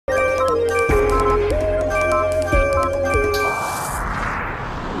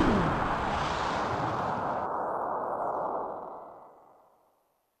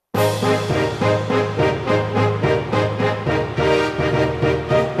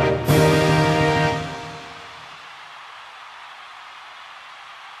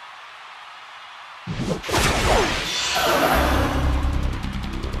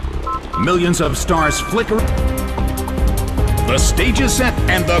Millions of stars flicker. The stage is set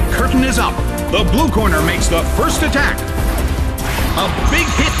and the curtain is up. The blue corner makes the first attack. A big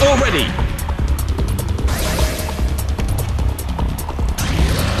hit already.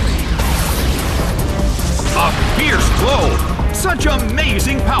 A fierce blow. Such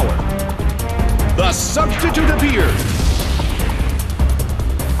amazing power. The substitute appears.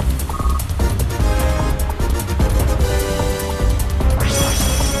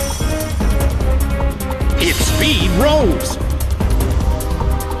 Its speed rose.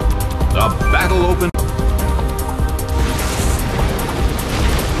 The battle opened.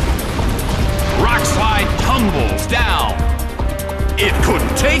 Rock slide tumbles down. It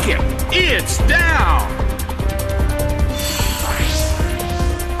couldn't take it. It's down.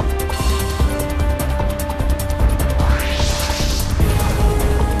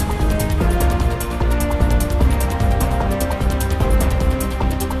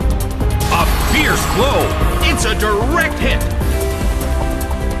 A fierce blow. It's a direct hit.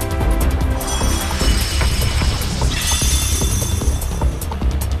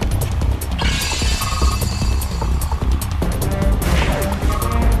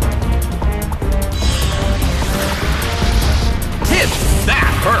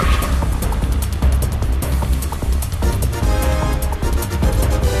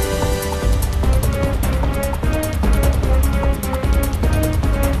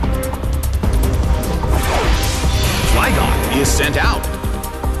 Flygon is sent out.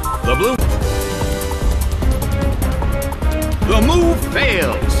 The blue. The move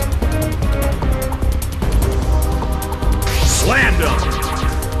fails. Slammed him.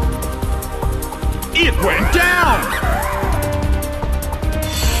 It went down.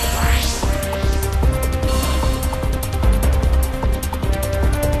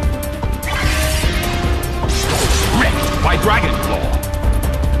 By Dragon Claw.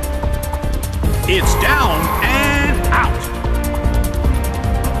 It's down and out.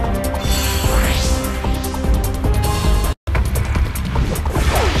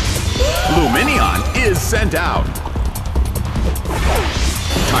 Lumineon is sent out.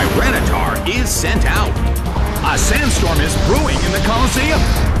 Tyranitar is sent out. A sandstorm is brewing in the Colosseum.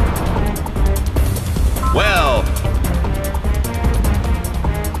 Well,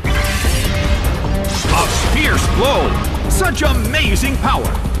 a fierce blow. Such amazing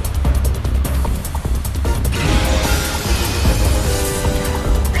power!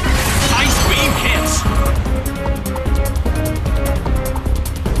 Ice beam hits!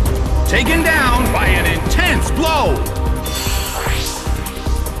 Taken down by an intense blow!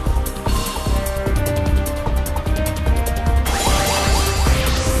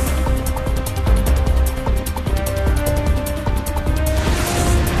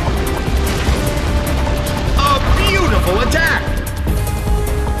 Attack!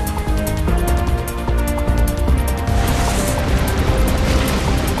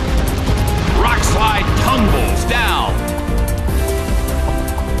 Rock slide tumbles down.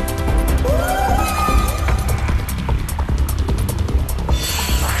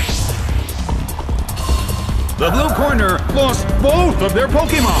 The blue corner lost both of their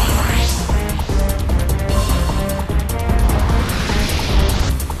Pokémon.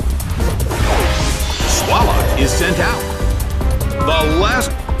 Swalot is sent out. The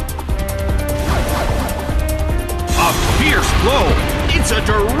last. A fierce blow. It's a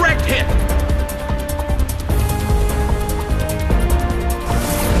direct hit.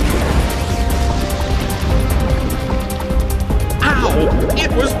 Ow!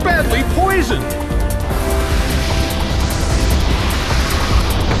 It was badly poisoned.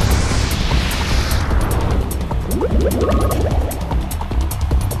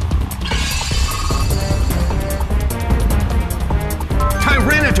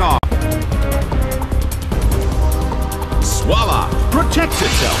 Tyranitar! Swalot protects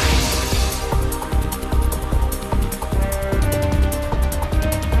itself.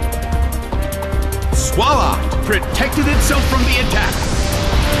 Swalot protected itself from the attack.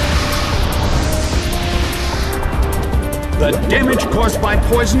 The damage caused by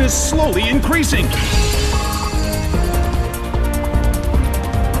poison is slowly increasing.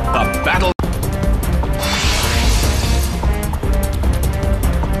 The battle.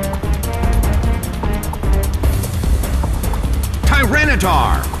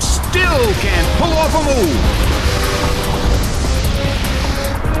 Tyranitar still can't pull off a move.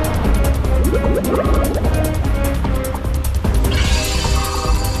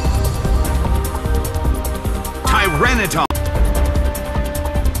 Tyranitar.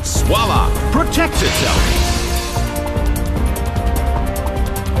 Swalot protects itself.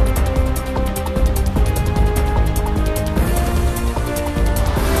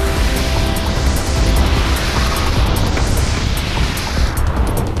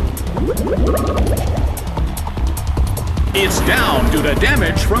 It's down due to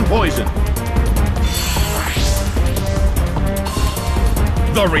damage from poison.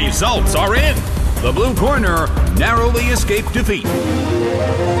 The results are in. The blue corner narrowly escaped defeat.